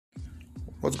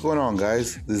What's going on,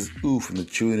 guys? This is Ooh from the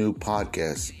Chewy New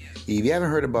Podcast. If you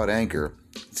haven't heard about Anchor,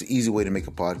 it's an easy way to make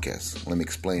a podcast. Let me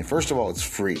explain. First of all, it's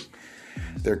free.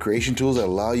 There are creation tools that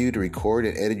allow you to record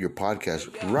and edit your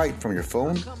podcast right from your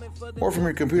phone or from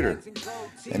your computer.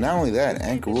 And not only that,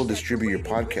 Anchor will distribute your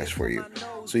podcast for you,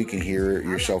 so you can hear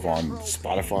yourself on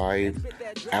Spotify,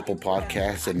 Apple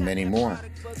Podcasts, and many more.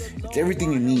 It's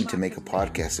everything you need to make a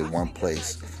podcast in one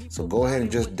place. So go ahead and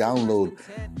just download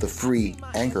the free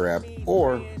Anchor app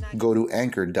or go to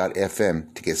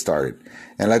anchor.fm to get started.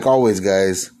 And like always,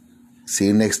 guys, see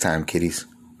you next time, kiddies.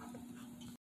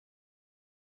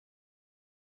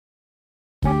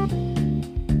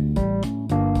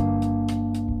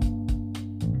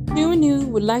 New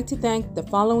would like to thank the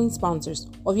following sponsors: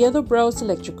 Oviedo Bros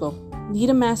Electrical.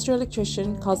 Need a master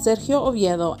electrician? Call Sergio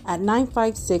Oviedo at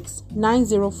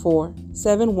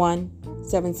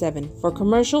 956-904-7177 for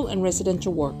commercial and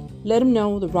residential work. Let him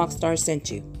know the Rockstar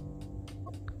sent you.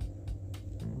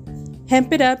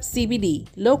 Hemp It Up CBD,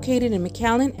 located in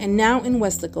McAllen and now in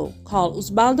Westlaco. Call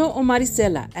Osvaldo or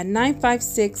Maricela at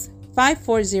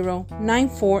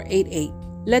 956-540-9488.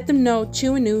 Let them know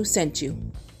Chewy sent you.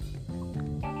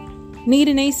 Need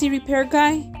an AC repair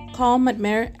guy? Call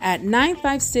Matmer at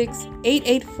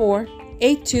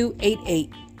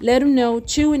 956-884-8288. Let him know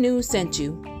Chewy sent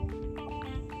you.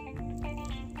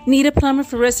 Need a plumber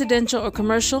for residential or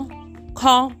commercial?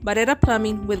 Call Barrera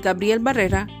Plumbing with Gabriel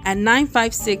Barrera at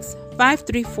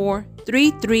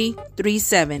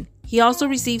 956-534-3337. He also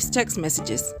receives text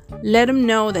messages. Let him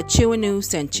know that Chewy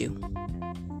sent you.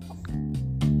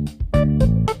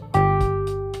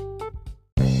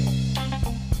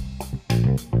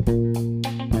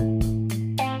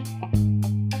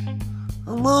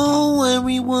 Hello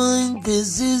everyone,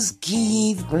 this is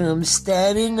Keith from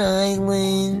Staten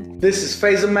Island. This is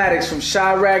Phaser from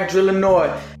Chirac,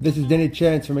 Illinois. This is Denny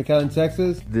Chance from McAllen,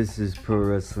 Texas. This is Pro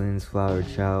Wrestling's Flower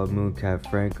Child, Mooncat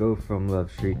Franco from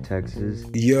Love Street, Texas.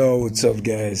 Yo, what's up,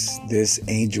 guys? This is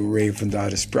Angel Ray from the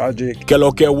Artist Project. Que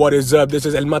lo que, what is up? This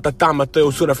is El Matatá Mateo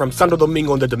Sura from Santo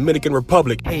Domingo in the Dominican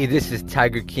Republic. Hey, this is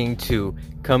Tiger King 2,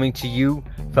 coming to you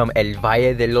from El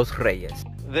Valle de los Reyes.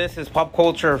 This is Pop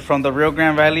Culture from the Rio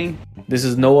Grande Valley. This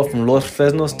is Noah from Los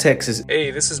Fresnos, Texas.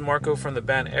 Hey, this is Marco from the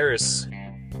band Eris.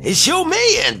 It's your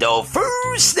man, the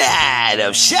first night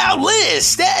of Shaolin,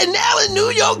 Staten Island,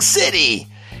 New York City.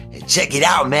 And check it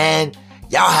out, man.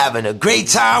 Y'all having a great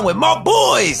time with my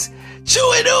boys,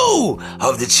 Chewy New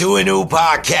of the Chewy New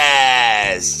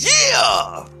Podcast.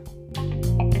 Yeah!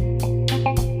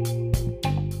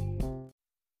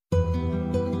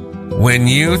 When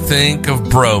you think of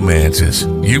bromances,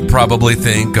 you probably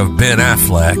think of Ben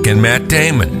Affleck and Matt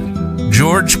Damon,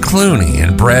 George Clooney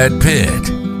and Brad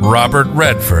Pitt, Robert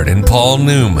Redford and Paul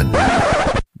Newman.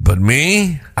 But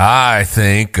me, I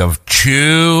think of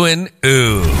Chew and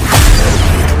Ooh.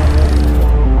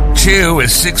 Chew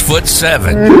is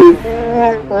 6'7",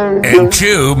 and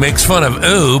Chew makes fun of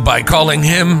Ooh by calling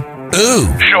him Ooh,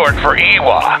 short for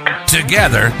Ewok.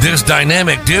 Together, this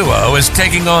dynamic duo is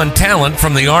taking on talent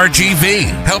from the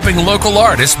RGV, helping local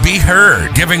artists be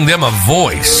heard, giving them a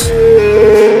voice.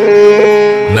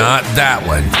 Not that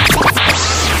one.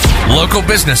 Local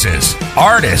businesses,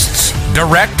 artists,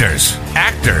 directors,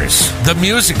 actors, the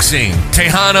music scene,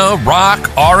 Tejano,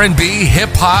 rock, R&B,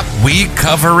 hip-hop, we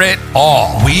cover it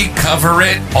all. We cover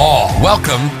it all.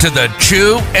 Welcome to the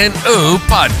Chew and Ooh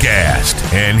Podcast.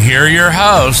 And here are your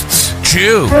hosts,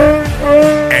 Chew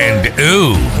and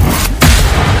Ooh.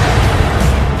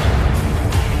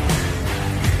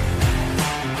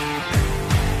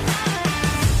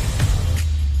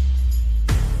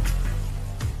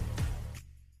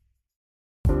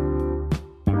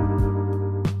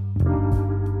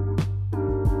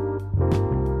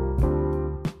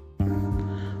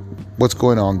 What's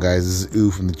going on, guys? This is Ooh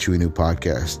from the Chewy New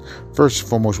Podcast. First and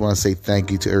foremost, I want to say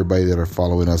thank you to everybody that are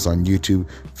following us on YouTube,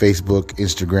 Facebook,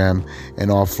 Instagram,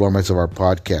 and all formats of our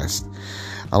podcast.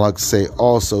 I'd like to say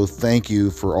also thank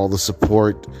you for all the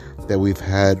support that we've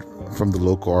had from the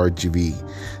local RGV.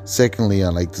 Secondly,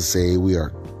 I'd like to say we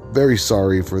are very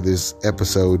sorry for this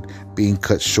episode being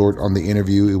cut short on the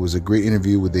interview. It was a great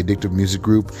interview with the Addictive Music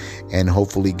Group, and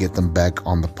hopefully get them back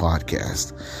on the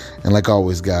podcast. And like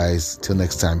always, guys, till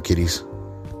next time, kiddies.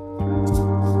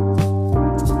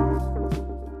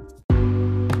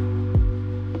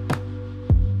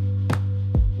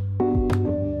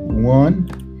 One.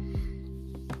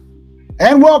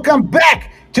 And welcome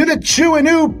back to the Chew and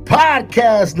Ooh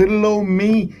Podcast. Little old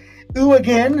me, Ooh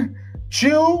again.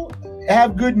 Chew,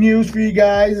 have good news for you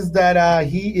guys is that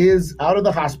he is out of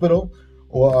the hospital,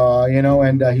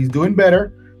 and he's doing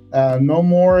better. No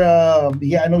more. I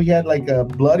know he had like a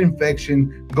blood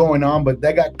infection going on, but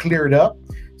that got cleared up.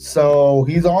 So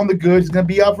he's on the good. He's going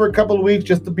to be out for a couple of weeks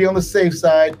just to be on the safe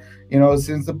side.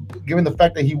 Given the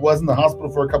fact that he was in the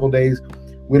hospital for a couple of days,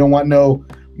 we don't want no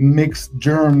mixed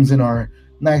germs in our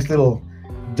nice little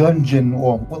dungeon.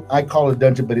 Well, I call it a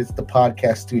dungeon, but it's the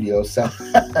podcast studio. So,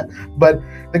 but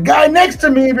the guy next to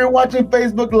me, if you're watching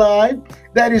Facebook Live,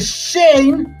 that is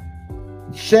Shane.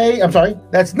 I'm sorry,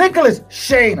 that's Nicholas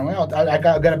Shane. I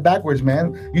got it backwards,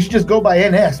 man. You should just go by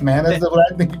NS, man. That's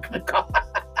what I think you're gonna call.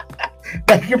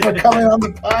 Thank you for coming on the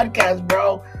podcast,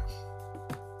 bro.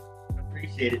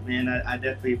 Appreciate it, man. I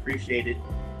definitely appreciate it.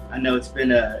 I know it's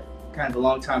been a kind of a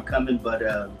long time coming, but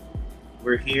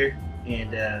we're here,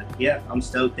 and I'm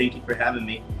stoked. Thank you for having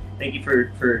me. Thank you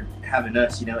for having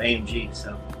us. AMG.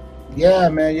 So. Yeah,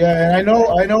 man. Yeah, and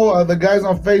I know the guys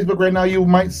on Facebook right now. You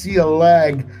might see a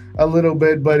lag a little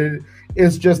bit, but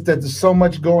it's just that there's so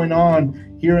much going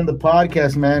on here in the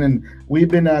podcast, man, and we've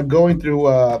been going through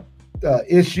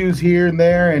issues here and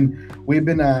there, and we've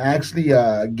been actually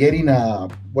getting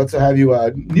new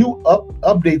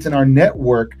updates in our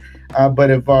network.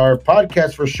 But if our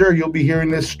podcast, for sure, you'll be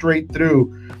hearing this straight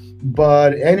through.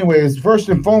 But anyways, first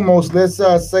and foremost, let's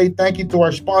say thank you to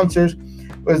our sponsors.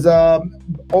 It was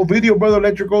Ovidio Brother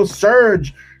Electrical.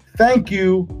 Surge, thank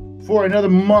you for another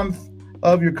month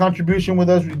of your contribution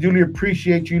with us. We duly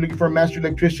appreciate you. Looking for a master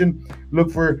electrician, look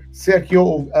for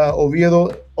Sergio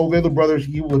Oviedo Brothers.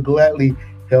 He will gladly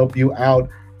help you out.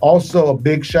 Also, a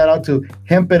big shout out to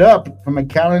Hemp It Up from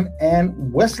McAllen and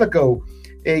Westlaco.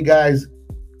 Hey guys,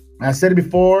 I said it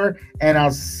before and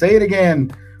I'll say it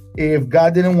again. If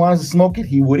God didn't want us to smoke it,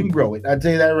 he wouldn't grow it. I'll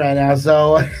tell you that right now.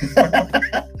 So,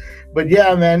 but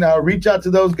yeah, man, reach out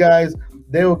to those guys.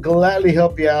 They will gladly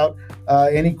help you out.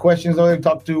 Any questions,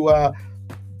 talk to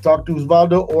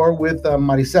Osvaldo or with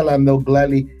Maricela, and they'll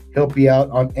gladly help you out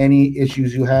on any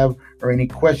issues you have or any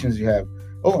questions you have.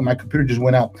 Oh, my computer just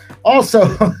went out. Also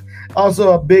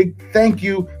a big thank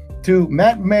you to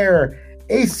Matt Mayer,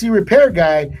 AC repair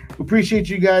guy. We appreciate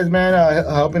you guys, man,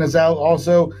 helping us out.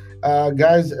 Also,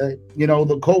 guys,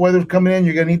 the cold weather's coming in.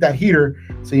 You're gonna need that heater,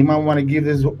 so you might want to give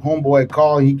this homeboy a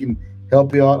call. He can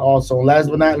help you out. Also, last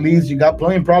but not least, you got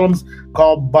plumbing problems,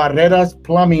 call Barreras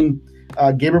Plumbing.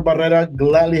 Gabriel Barrera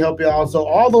gladly help you. Also,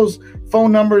 all those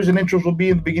phone numbers and intros will be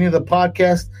in the beginning of the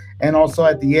podcast and also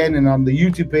at the end and on the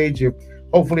YouTube page.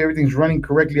 Hopefully everything's running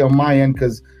correctly on my end,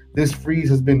 because this freeze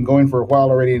has been going for a while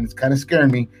already and it's kind of scaring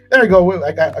me. There we go.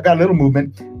 I got a little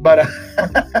movement, but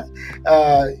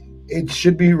it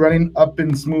should be running up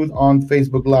and smooth on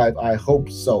Facebook Live. I hope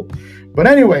so. But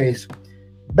anyways,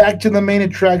 back to the main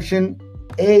attraction,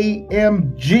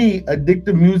 AMG,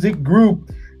 Addictive Music Group.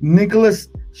 Nicholas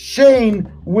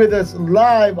Shane with us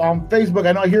live on Facebook.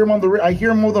 I know I hear him on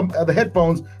the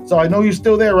headphones, so I know you're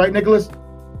still there, right, Nicholas?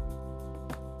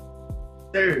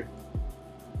 Sir.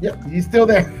 Yep, he's still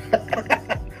there.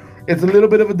 It's a little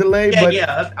bit of a delay, but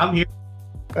I'm here.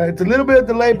 It's a little bit of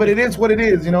delay, but it is what it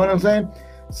is. You know what I'm saying?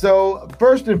 So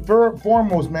first and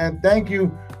foremost, man, thank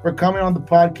you for coming on the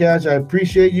podcast. I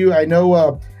appreciate you. I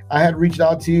know I had reached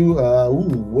out to you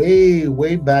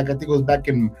way back. I think it was back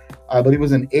in, I believe it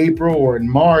was in April or in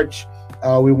March.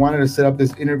 We wanted to set up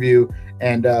this interview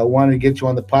and wanted to get you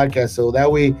on the podcast. So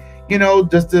that way,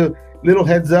 just a little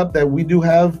heads up that we do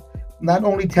have not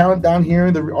only talent down here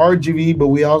in the RGV, but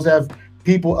we also have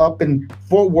people up in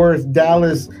Fort Worth,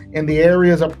 Dallas, and the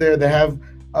areas up there that have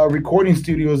recording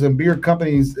studios and beer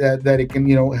companies that it can,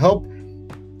 help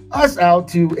us out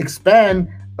to expand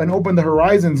and open the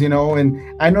horizons, and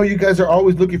I know you guys are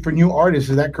always looking for new artists.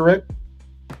 Is that correct?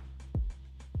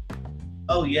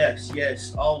 Oh, yes,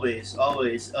 always.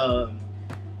 Artists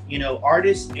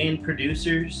and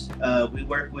producers, we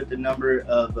work with a number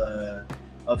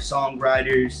of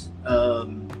songwriters.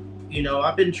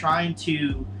 I've been trying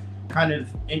to kind of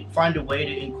find a way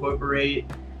to incorporate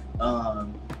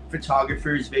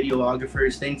photographers,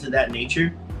 videographers, things of that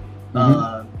nature.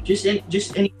 Just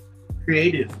any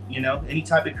creative, any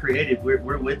type of creative,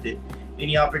 we're with it.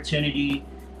 Any opportunity,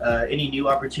 any new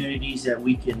opportunities that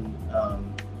we can,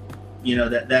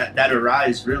 that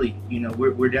arise, really,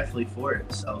 we're definitely for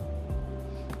it. So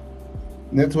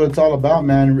that's what it's all about,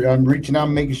 man. I'm reaching out,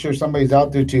 making sure somebody's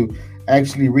out there to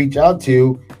actually reach out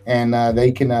to, and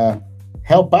they can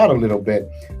help out a little bit.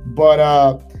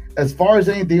 But as far as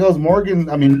anything else, Morgan,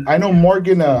 I know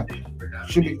Morgan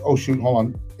should be. Oh shoot, hold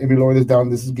on. Let me lower this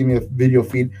down. This is giving me a video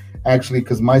feed, actually,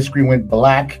 because my screen went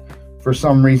black for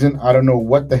some reason. I don't know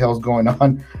what the hell's going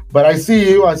on. But I see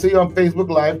you on Facebook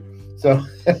Live. So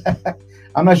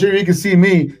I'm not sure if you can see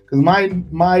me, because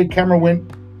my camera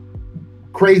went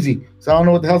crazy. So I don't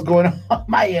know what the hell's going on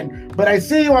my end. But I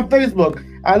see you on Facebook.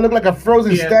 I look like a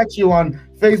frozen statue on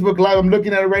Facebook Live. I'm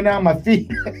looking at it right now on my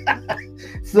feet.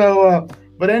 So,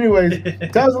 but anyways,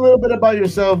 tell us a little bit about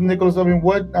yourself, Nicholas. A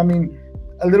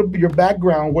little bit your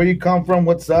background, where you come from,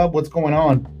 what's up, what's going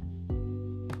on.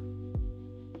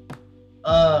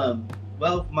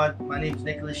 Well, my name's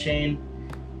Nicholas Shane.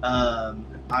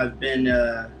 I've been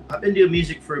doing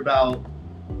music for about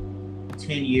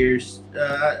 10 years.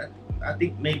 I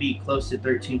think maybe close to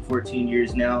 13, 14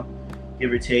 years now,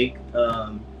 give or take.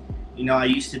 I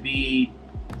used to be,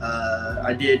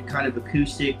 I did kind of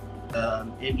acoustic,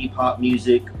 indie pop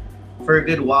music for a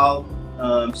good while.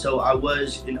 So I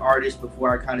was an artist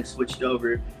before I kind of switched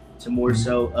over to more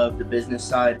so of the business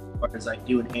side, as far as like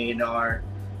doing A&R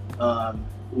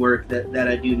work that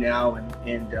I do now, and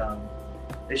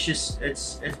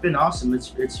it's been awesome.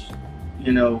 It's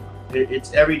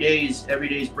every day's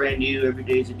brand new. Every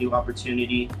day's a new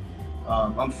opportunity.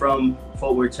 I'm from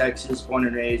Fort Worth, Texas, born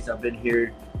and raised. I've been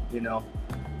here,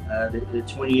 the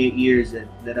 28 years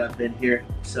that I've been here.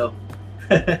 So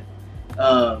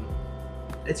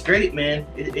it's great, man.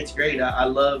 It's great. I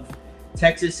love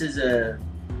Texas. It's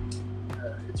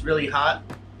really hot.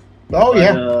 Oh,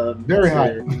 yeah, very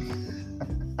hot.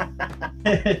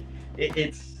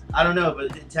 It's I don't know,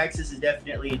 but Texas is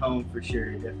definitely home for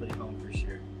sure.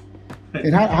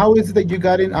 And how is it that you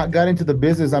got into the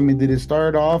business? I mean, did it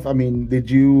start off? I mean, did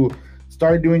you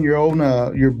start doing your own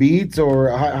your beats, or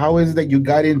how is it that you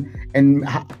got in? And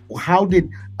how did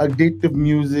Addictive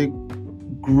Music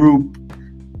Group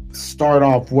start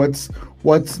off?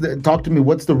 Talk to me.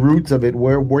 What's the roots of it?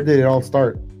 Where did it all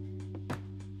start?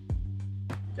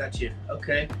 Gotcha.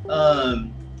 Okay.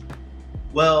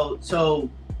 Well, so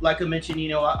like I mentioned,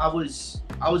 I was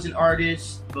an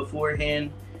artist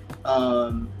beforehand.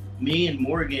 Me and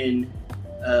Morgan,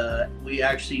 we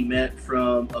actually met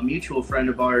from a mutual friend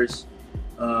of ours.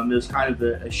 It was kind of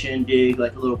a shindig,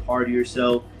 like a little party or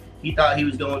so. He thought he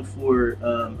was going for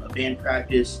a band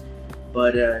practice,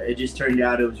 but it just turned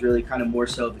out it was really kind of more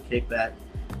so of a kickback.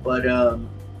 But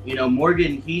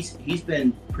Morgan, he's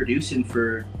been producing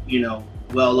for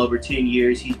well over 10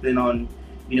 years. He's been on,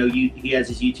 he has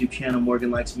his YouTube channel, Morgan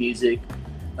Likes Music.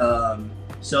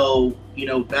 So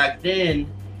back then,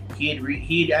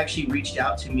 he'd actually reached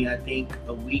out to me, I think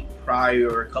a week prior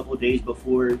or a couple of days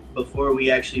before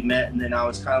we actually met, and then I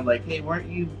was kind of like, hey, weren't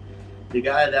you the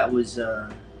guy that was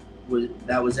at the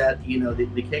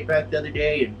kickback the other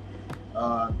day? And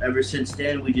ever since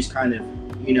then, we just kind of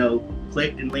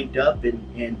clicked and linked up, and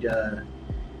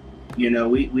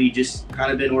we just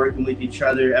kind of been working with each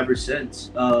other ever since.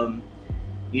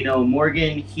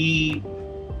 Morgan, he'd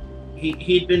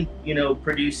been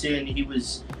producing. He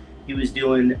was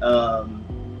doing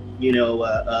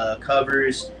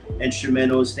covers,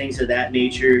 instrumentals, things of that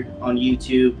nature on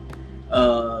YouTube,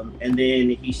 and then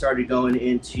he started going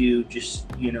into just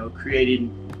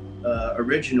creating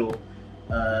original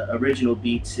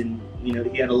beats, and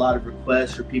he had a lot of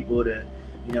requests for people to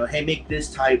hey, make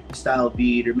this type style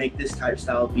beat or make this type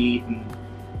style beat, and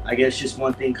I guess just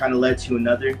one thing kind of led to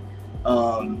another.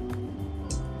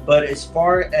 But as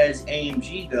far as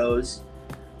AMG goes,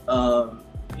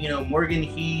 Morgan,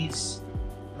 he's,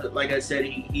 like I said,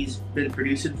 he's been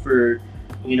producing for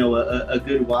a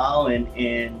good while, and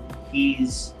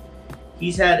he's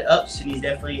had ups and he's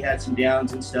definitely had some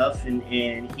downs and stuff, and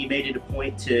he made it a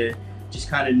point to just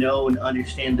kind of know and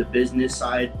understand the business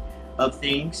side of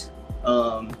things.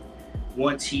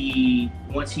 Once he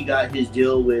got his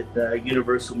deal with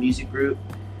Universal Music Group,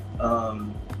 I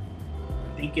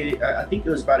think it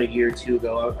was about a year or two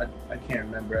ago. I can't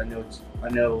remember. I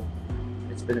know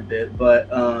it's been a bit, but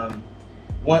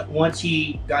once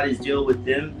he got his deal with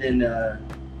them, then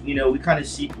we kind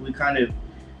of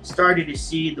started to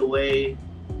see the way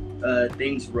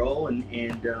things roll, and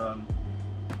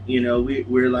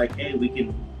we're like, hey, we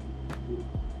can,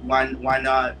 why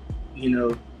not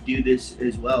do this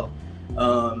as well,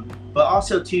 but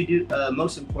also to do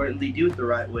most importantly, do it the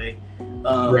right way.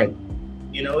 Right.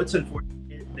 It's unfortunate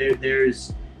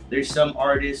there's some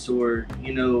artists, or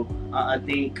I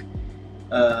think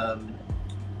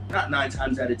not 9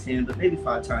 times out of 10, but maybe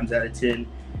 5 times out of 10,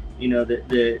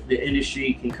 the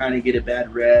industry can kind of get a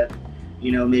bad rep.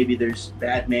 Maybe there's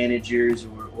bad managers,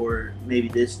 or maybe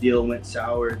this deal went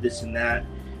sour, this and that.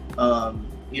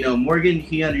 Morgan,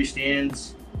 he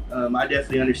understands. I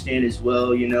definitely understand as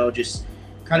well. Just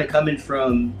kind of coming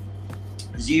from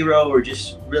zero or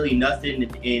just really nothing,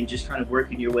 and just kind of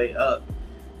working your way up.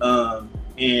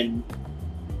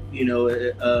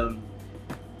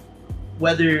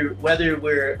 Whether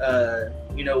we're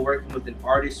working with an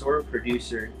artist or a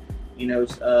producer,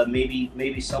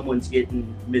 maybe someone's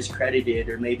getting miscredited,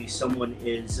 or maybe someone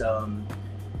is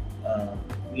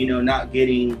not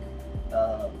getting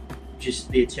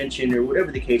just the attention or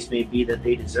whatever the case may be that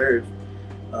they deserve.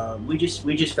 We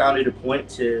just found it a point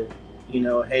to,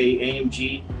 hey,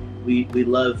 AMG, we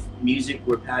love music,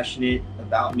 we're passionate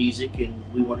about music, and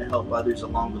we want to help others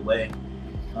along the way.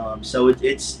 So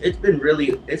it's been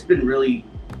really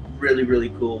really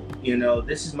cool.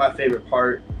 This is my favorite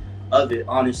part of it,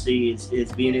 honestly.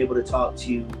 It's being able to talk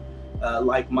to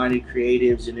like-minded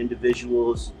creatives and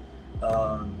individuals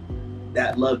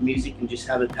that love music and just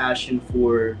have a passion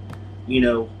for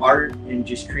art and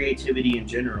just creativity in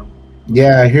general.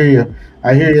 Yeah, I hear you.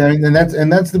 And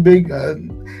that's the big.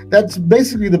 That's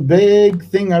basically the big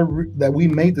thing that we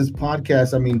made this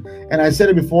podcast. I mean, and I said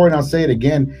it before, and I'll say it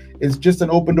again. It's just an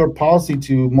open door policy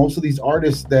to most of these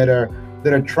artists that are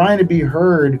trying to be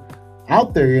heard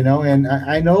out there. And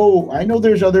I know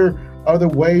there's other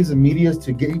ways and medias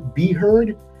to be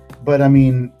heard, but I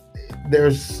mean,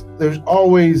 there's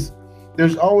always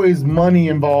money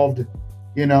involved,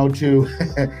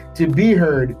 to be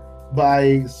heard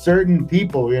by certain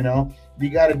people. You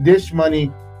got to dish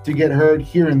money to get heard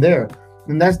here and there,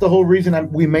 and that's the whole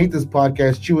reason we made this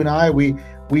podcast. Chew and I, we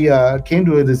came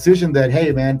to a decision that,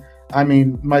 hey man, I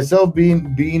mean, myself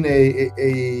being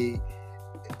a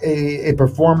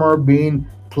performer, being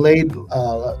played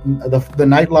the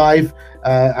nightlife,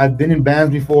 I've been in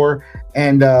bands before,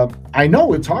 and I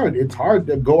know it's hard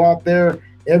to go out there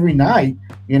every night,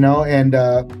 and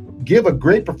give a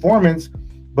great performance,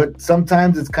 but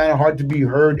sometimes it's kind of hard to be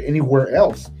heard anywhere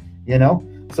else,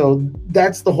 so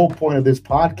that's the whole point of this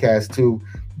podcast, to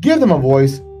give them a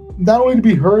voice, not only to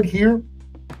be heard here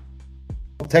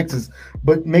in Texas,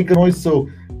 but make a noise so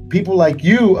people like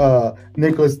you,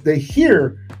 Nicholas, they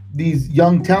hear these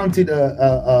young talented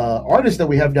artists that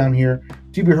we have down here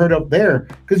to be heard up there,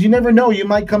 because you never know, you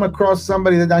might come across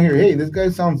somebody that's down here, hey, this guy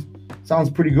sounds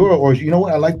pretty good, or you know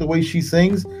what, I like the way she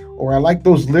sings, or I like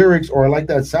those lyrics, or I like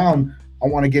that sound, I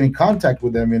want to get in contact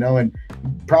with them, and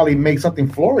probably make something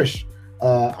flourish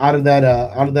out of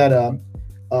that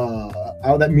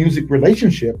music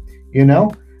relationship,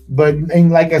 But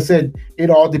and like I said,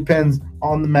 it all depends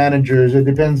on the managers. It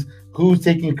depends who's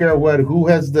taking care of what, who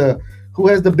has the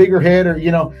bigger head, or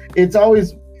it's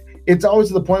always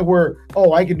to the point where,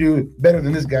 oh, I can do better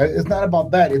than this guy. It's not about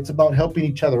that. It's about helping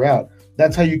each other out.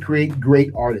 That's how you create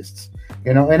great artists,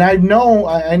 And I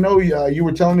know you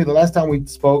were telling me the last time we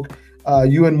spoke,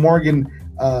 you and Morgan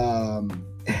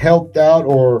helped out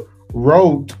or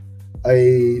wrote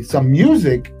some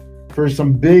music for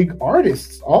some big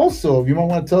artists. Also, if you might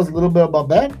want to tell us a little bit about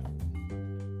that.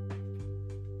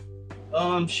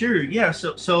 Sure. Yeah.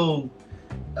 So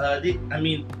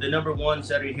the number ones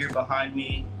that are here behind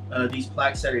me, these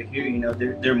plaques that are here,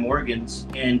 they're Morgan's,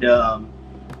 and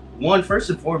one, first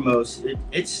and foremost,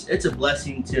 it's a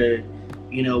blessing to,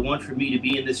 one, for me to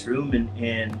be in this room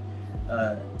and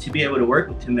to be able to work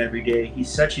with him every day. He's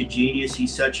such a genius.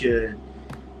 He's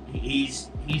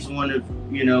one of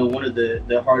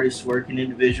the hardest working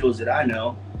individuals that I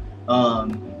know.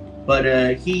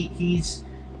 But he's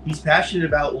passionate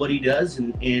about what he does,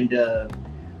 and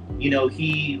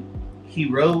he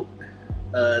wrote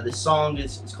the song.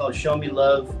 It's called "Show Me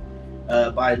Love"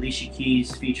 by Alicia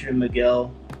Keys featuring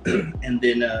Miguel, and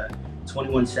then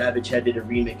 21 Savage had did a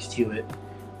remix to it.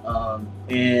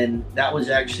 And that was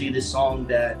actually the song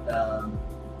that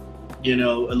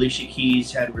Alicia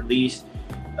Keys had released.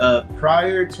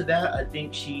 Prior to that, I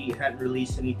think she hadn't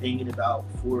released anything in about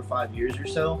 4 or 5 years or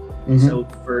so. Mm-hmm. So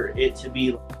for it to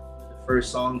be the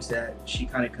first songs that she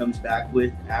kind of comes back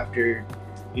with after,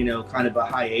 kind of a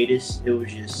hiatus, it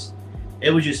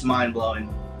was just mind blowing.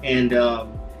 And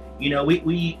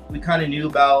we kind of knew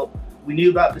about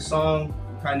the song,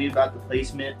 we kind of knew about the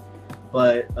placement,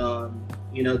 but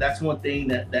that's one thing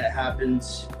that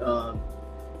happens,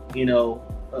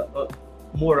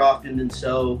 more often than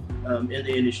so in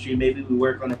the industry. Maybe we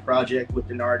work on a project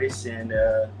with an artist, and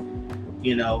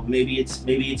maybe it's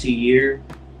a year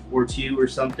or two or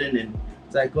something, and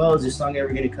it's like, well, is this song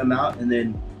ever going to come out? And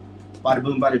then bada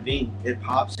boom, bada bing, it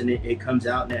pops and it comes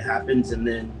out and it happens, and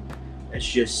then it's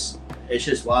just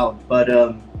wild. But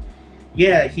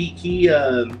yeah, he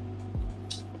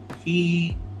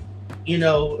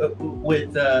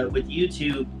with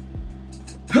YouTube,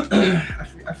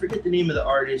 I forget the name of the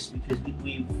artist, because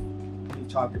we've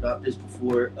talked about this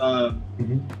before.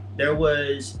 There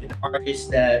was an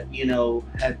artist that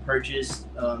had purchased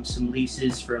some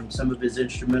leases from some of his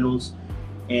instrumentals,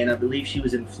 and I believe she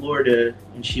was in Florida,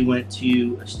 and she went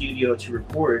to a studio to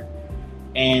record,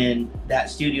 And that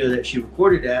studio that she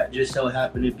recorded at just so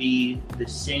happened to be the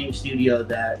same studio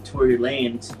that Tory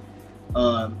Lanez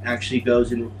actually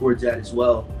goes and records at as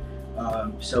well.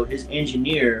 So his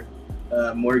engineer,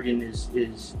 Morgan,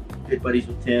 is good buddies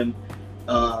with him.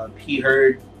 He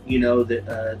heard,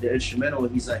 the instrumental.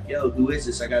 He's like, "Yo, who is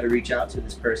this? I got to reach out to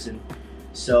this person."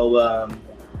 So,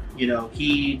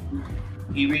 he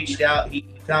reached out. He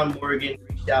found Morgan,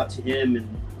 reached out to him, and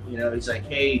he's like,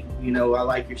 "Hey, I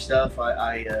like your stuff.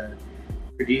 I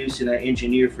produce and I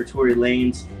engineer for Tory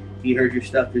Lanez. He heard your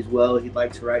stuff as well. He'd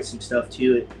like to write some stuff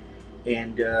to it."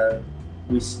 And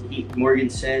Morgan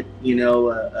sent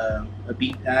a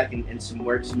beat pack and some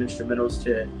instrumentals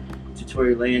to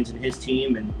Tory Lanez and his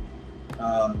team, and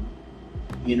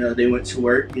they went to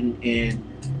work, and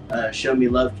Show Me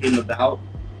Love came about.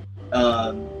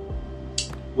 I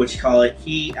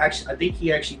think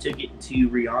he actually took it to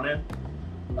Rihanna,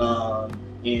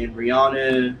 and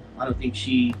Rihanna, I don't think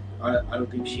she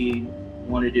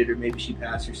wanted it, or maybe she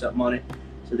passed or something on it.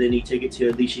 So then he took it to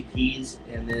Alicia Keys,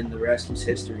 and then the rest was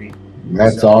history.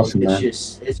 That's awesome, man.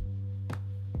 It's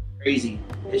crazy.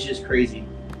 It's just crazy,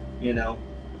 and the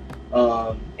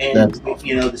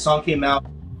song came out.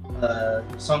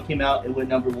 It went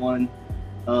number one.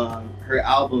 Her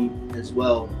album as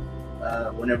well.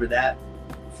 Whenever that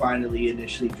finally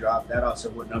initially dropped, that also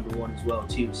went number one as well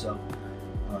too. So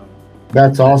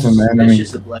that's awesome, man. That's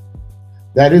just a blessing.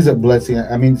 That is a blessing.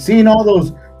 I mean, seeing all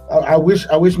those. I wish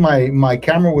my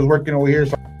camera was working over here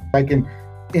so I can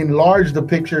enlarge the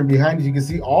picture behind you. You can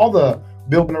see all the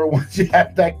Billboard number ones you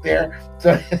have back there.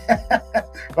 So,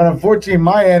 but unfortunately,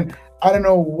 my end, I don't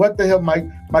know what the hell. My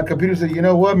computer said, "You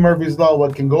know what, Murphy's Law,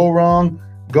 what can go wrong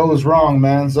goes wrong,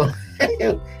 man." So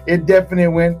it definitely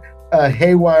went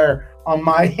haywire on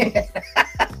my end.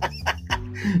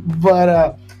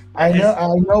 But I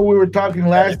know we were talking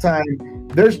last time.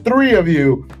 There's three of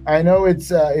you. I know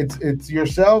it's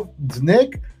yourself, it's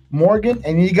Nick, Morgan,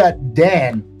 and you got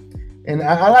Dan. And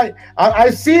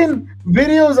I've seen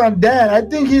videos on Dan. I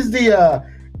think he's the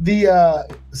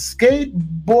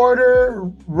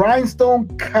skateboarder,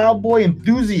 rhinestone cowboy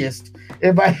enthusiast,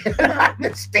 if I'm not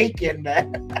mistaken,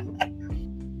 man.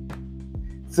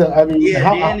 So I mean,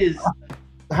 Dan is.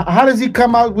 How does he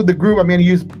come out with the group? I mean,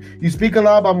 you speak a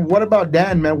lot about. What about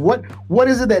Dan, man? What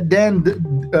is it that Dan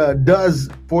does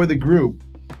for the group?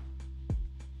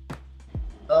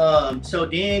 So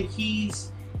Dan, he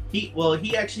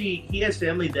has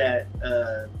family that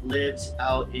lives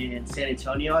out in San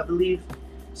Antonio, I believe.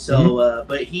 So,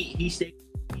 but he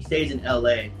stays in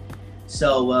LA.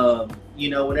 So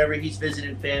whenever he's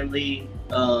visiting family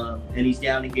and he's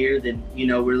down here, then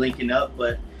we're linking up.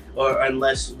 Or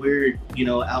unless we're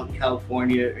out in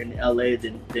California or in LA,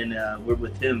 then we're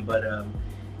with him. But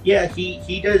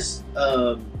he does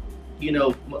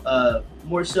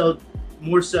more so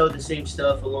the same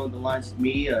stuff along the lines of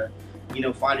me.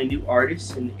 Finding new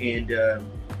artists and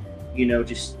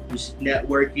just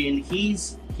networking.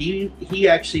 He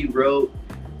actually wrote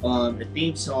a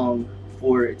theme song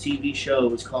for a TV show.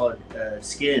 It was called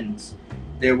Skins.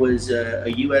 There was a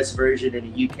US version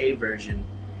and a UK version.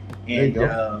 And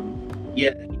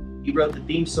he wrote the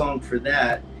theme song for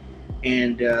that,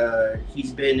 and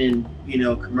he's been in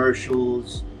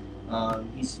commercials.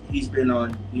 He's been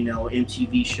on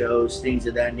MTV shows, things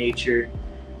of that nature,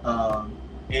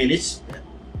 and it's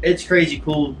crazy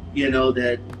cool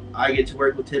that I get to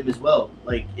work with him as well.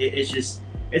 Like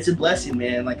it's a blessing,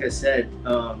 man. Like I said,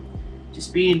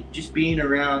 just being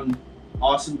around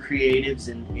awesome creatives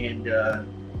and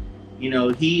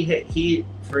he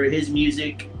for his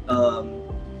music.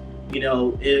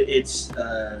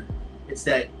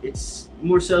 It's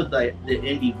more so the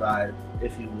indie vibe,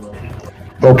 if you will.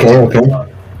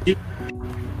 Okay.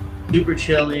 Super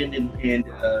chilling and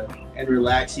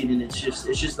relaxing, and it's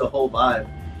just the whole vibe.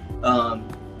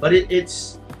 But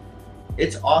it's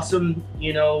awesome.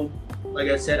 Like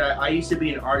I said, I used to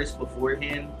be an artist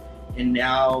beforehand, and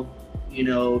now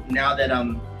that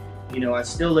I'm, I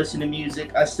still listen to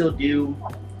music. I still do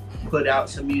put out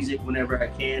some music whenever I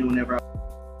can, whenever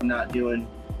I'm not doing,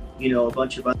 a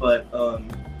bunch of, but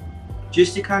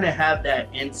just to kind of have that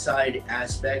inside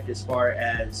aspect as far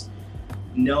as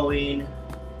knowing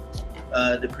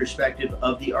the perspective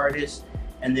of the artist,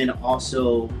 and then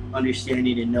also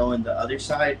understanding and knowing the other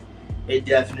side, it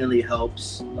definitely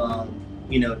helps,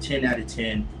 10 out of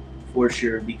 10 for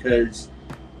sure, because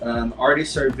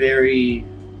artists are very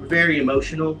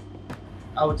emotional,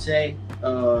 I would say.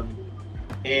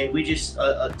 And we just,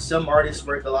 some artists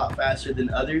work a lot faster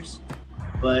than others,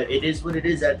 but it is what it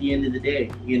is at the end of the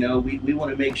day. We want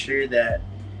to make sure that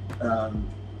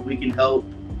we can help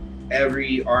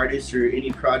every artist or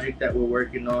any project that we're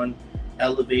working on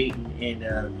elevate and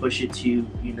push it to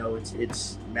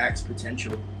its max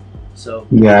potential. So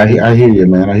Yeah, I hear you,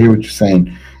 man. I hear what you're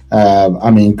saying.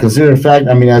 I mean, consider the fact.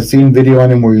 I mean, I've seen video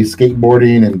on him where he's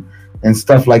skateboarding and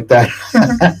stuff like that.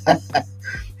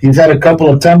 He's had a couple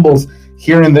of tumbles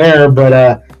here and there,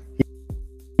 but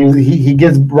he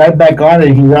gets right back on it.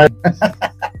 And he rides.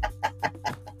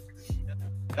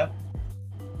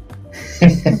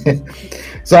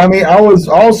 So I mean, I was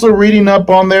also reading up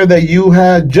on there that you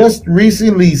had just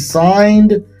recently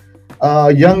signed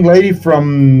a young lady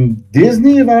from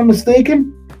Disney, if I'm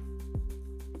mistaken.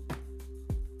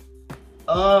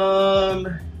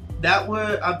 That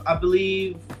was I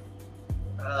believe.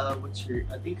 I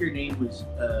think her name was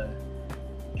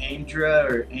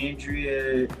Andrea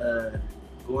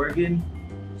Gorgon,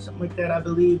 something like that. I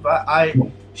believe.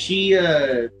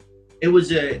 It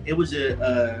was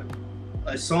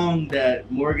a song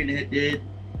that Morgan had did.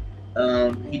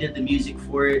 He did the music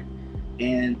for it,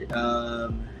 and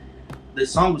the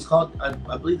song was called.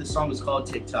 I believe the song was called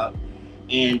TikTok,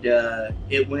 and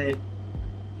it went,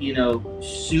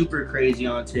 super crazy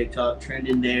on TikTok,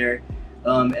 trending there.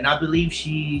 And I believe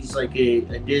she's like a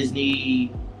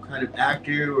Disney kind of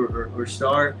actor or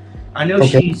star. I know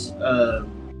she's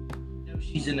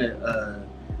in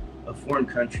a foreign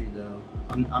country though.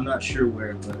 I'm not sure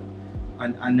where, but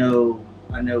I know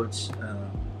it's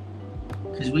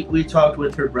because we talked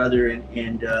with her brother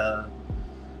and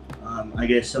I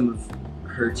guess some of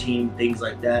her team, things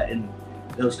like that, and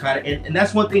those kind of and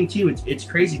that's one thing too. It's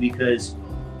crazy because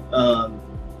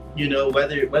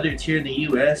whether it's here in the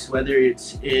U.S., whether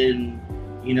it's in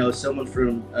someone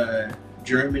from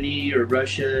Germany or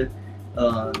Russia,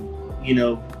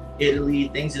 Italy,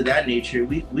 things of that nature.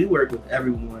 We work with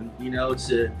everyone. It's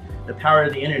the power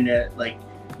of the internet. Like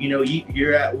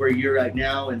you're at where you're at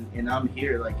now, and I'm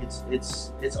here. Like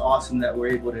it's awesome that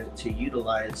we're able to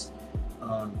utilize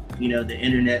the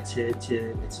internet to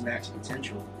its max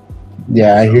potential.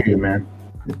 Yeah, I hear you, man.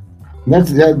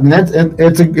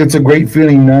 It's a great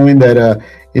feeling knowing that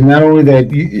and not only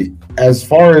that you, as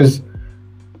far as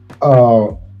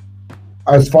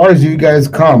you guys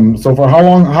come. So for how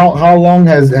long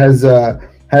has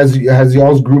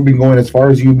y'all's group been going? As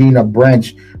far as you being a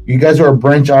branch, you guys are a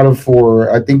branch out of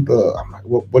I think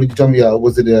what did you tell me?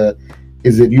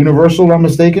 Is it Universal? If I'm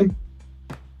mistaken.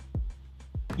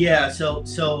 Yeah.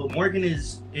 So Morgan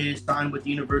is signed with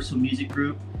Universal Music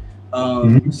Group.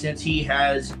 Since he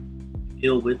has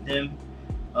deal with them,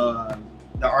 the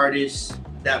artists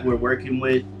that we're working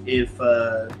with, if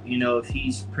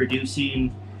he's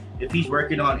producing, if he's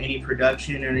working on any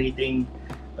production or anything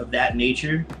of that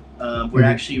nature, we're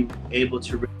actually able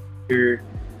to register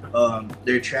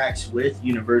their tracks with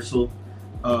Universal,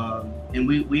 and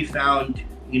we found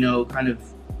kind of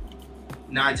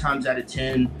 9 times out of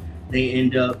 10 they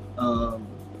end up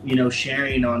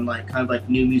sharing on kind of like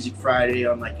New Music Friday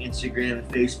on like Instagram and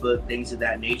Facebook, things of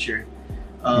that nature.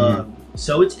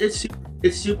 So it's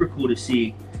super cool to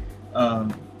see,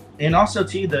 and also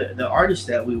too the artists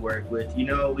that we work with.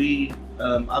 We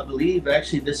I believe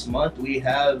actually this month we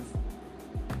have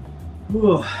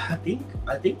I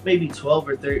think maybe 12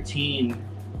 or 13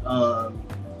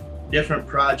 different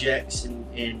projects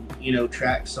and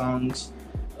track songs,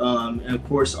 and of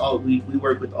course we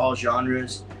work with all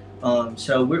genres.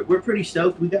 So we're pretty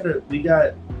stoked. We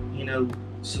got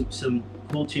some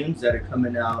cool tunes that are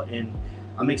coming out, and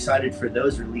I'm excited for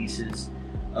those releases.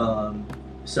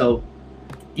 So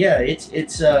yeah,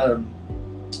 it's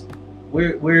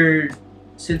we're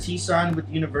since he signed with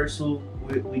Universal,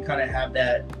 we kind of have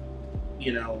that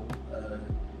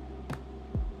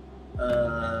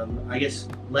I guess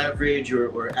leverage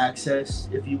or access,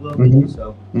 if you will.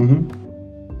 So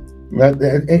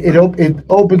it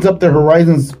opens up the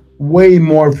horizons way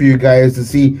more for you guys to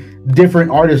see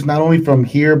different artists, not only from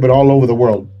here but all over the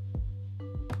world.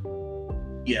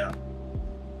 Yeah,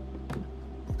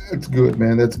 that's good,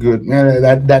 man. That's good, man.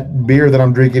 That beer that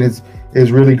I'm drinking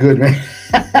is really good, man.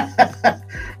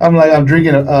 I'm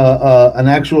drinking an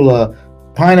actual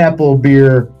pineapple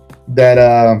beer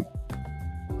that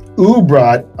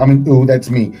brought. That's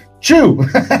me. Chew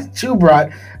brought.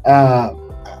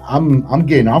 I'm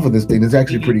getting off of this thing. It's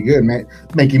actually pretty good, man.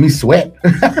 It's making me sweat.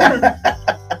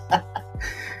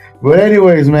 But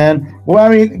anyways, man. Well, I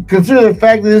mean, consider the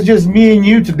fact that it's just me and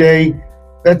you today.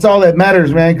 That's all that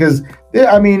matters, man. Because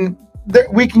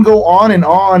we can go on and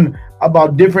on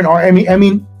about different art. I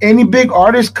mean, any big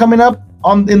artists coming up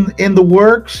in the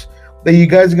works that you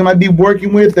guys might be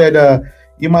working with that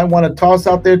you might want to toss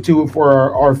out there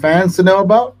for our fans to know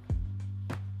about?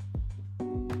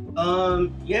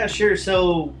 Yeah, sure.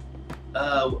 So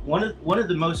one of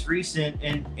the most recent,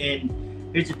 and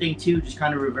here's the thing too, just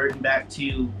kind of reverting back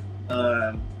to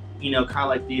you know, kind of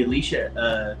like the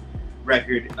Alicia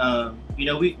record. You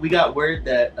know, we got word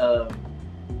that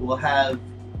we'll have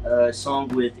a song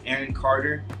with Aaron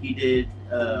Carter. He did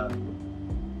I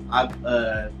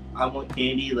Want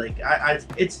Candy. Like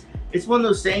it's one of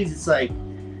those things. It's like,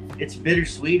 it's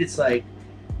bittersweet. It's like,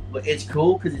 it's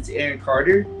cool because it's Aaron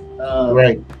Carter,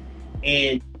 right?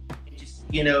 And just,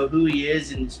 you know, who he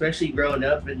is, and especially growing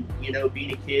up and, you know,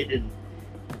 being a kid, and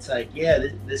it's like, yeah,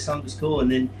 this song is cool.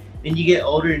 And then you get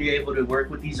older and you're able to work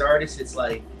with these artists. It's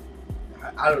like,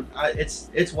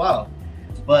 it's wild.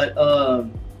 But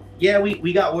yeah,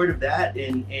 we got word of that,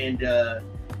 and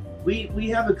we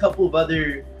have a couple of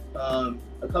other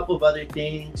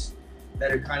things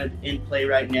that are kind of in play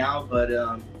right now, but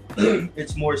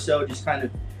it's more so just kind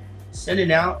of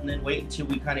sending out and then wait until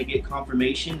we kind of get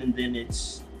confirmation, and then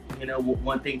it's, you know,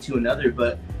 one thing to another.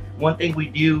 But one thing we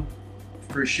do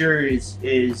for sure is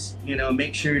you know,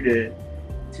 make sure to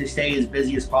stay as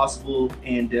busy as possible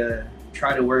and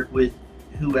try to work with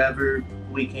whoever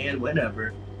we can,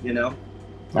 whenever, you know.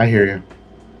 I hear you.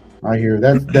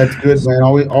 That's good, man.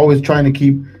 Always trying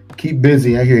to keep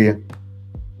busy. I hear you.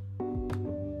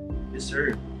 Yes,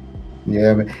 sir.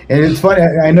 Yeah, man. And it's funny.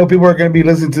 I know people are going to be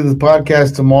listening to this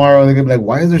podcast tomorrow, and they're going to be like,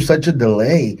 "Why is there such a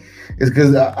delay?" It's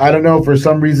because I don't know, for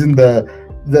some reason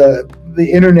the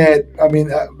internet. I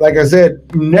mean, like I said,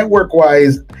 network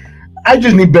wise, I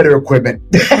just need better equipment.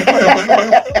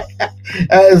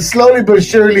 Slowly but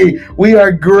surely, we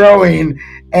are growing,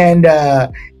 and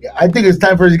I think it's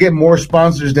time for us to get more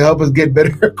sponsors to help us get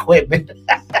better equipment.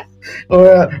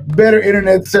 Or better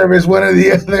internet service, one or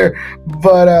the other.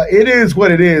 But it is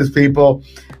what it is, people.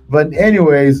 But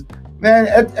anyways, man,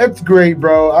 that's great,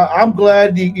 bro. I'm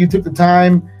glad you took the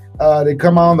time to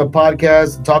come on the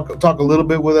podcast and talk a little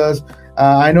bit with us.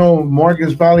 I know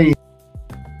Morgan's probably...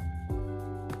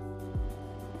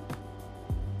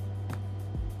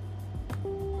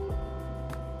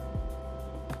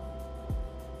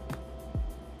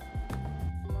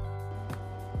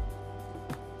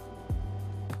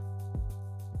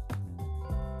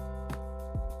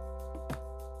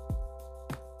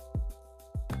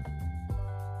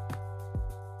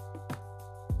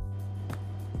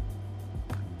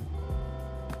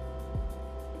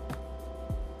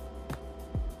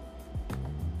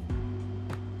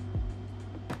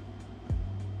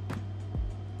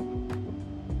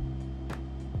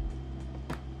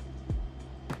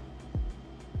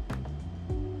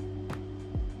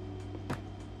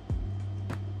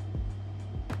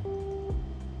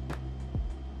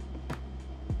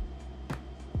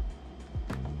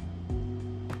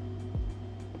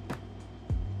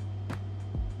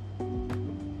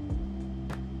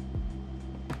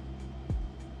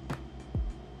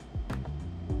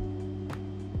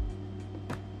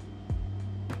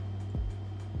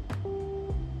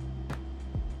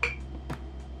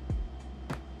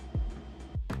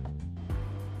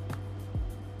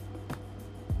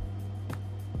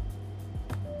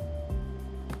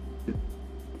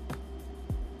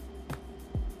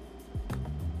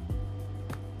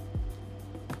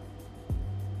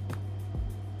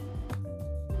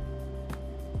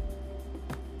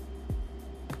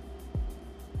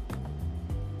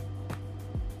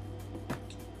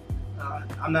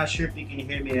 I'm not sure if you can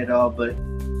hear me at all, but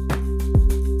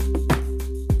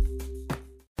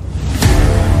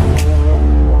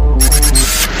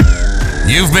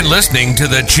You've been listening to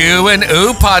the Chew and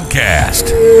Ooh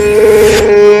podcast.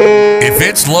 If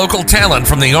it's local talent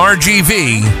from the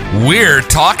RGV, we're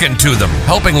talking to them,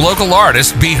 helping local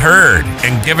artists be heard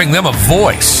and giving them a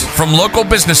voice. From local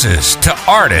businesses to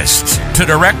artists to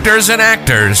directors and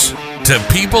actors to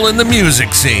people in the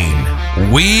music scene,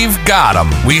 we've got them.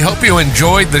 We hope you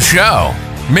enjoyed the show.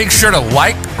 Make sure to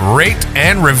like, rate,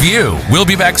 and review. We'll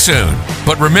be back soon.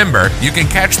 But remember, you can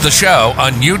catch the show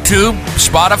on YouTube,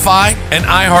 Spotify, and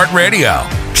iHeartRadio.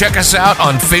 Check us out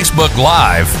on Facebook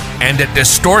Live and at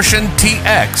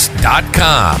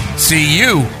distortiontx.com. See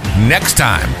you next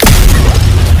time.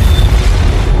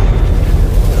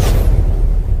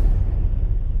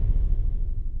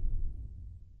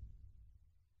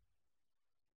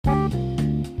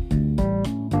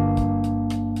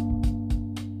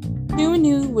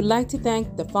 Would like to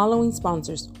thank the following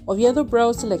sponsors: Oviedo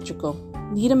Bros Electrical.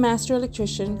 Need a master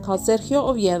electrician? Call Sergio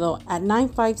Oviedo at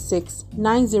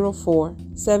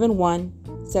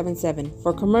 956-904-7177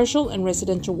 for commercial and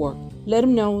residential work. Let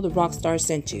him know the Rockstar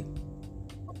sent you.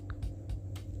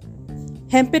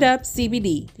 Hemp It Up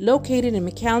CBD, located in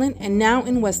McAllen and now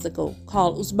in Westaco.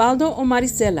 Call Osvaldo or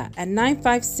Maricela at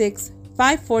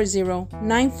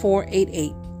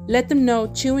 956-540-9488. Let them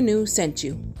know Chew and New sent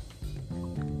you.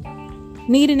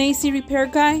 Need an AC repair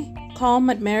guy? Call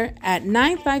Matmer at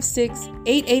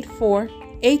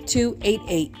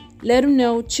 956-884-8288. Let them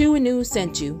know Chew and New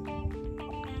sent you.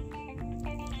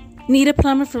 Need a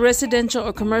plumber for residential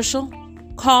or commercial?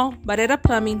 Call Barrera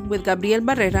Plumbing with Gabriel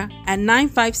Barrera at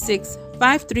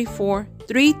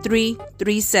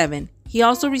 956-534-3337. He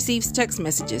also receives text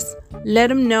messages. Let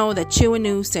him know that Chew and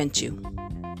New sent you.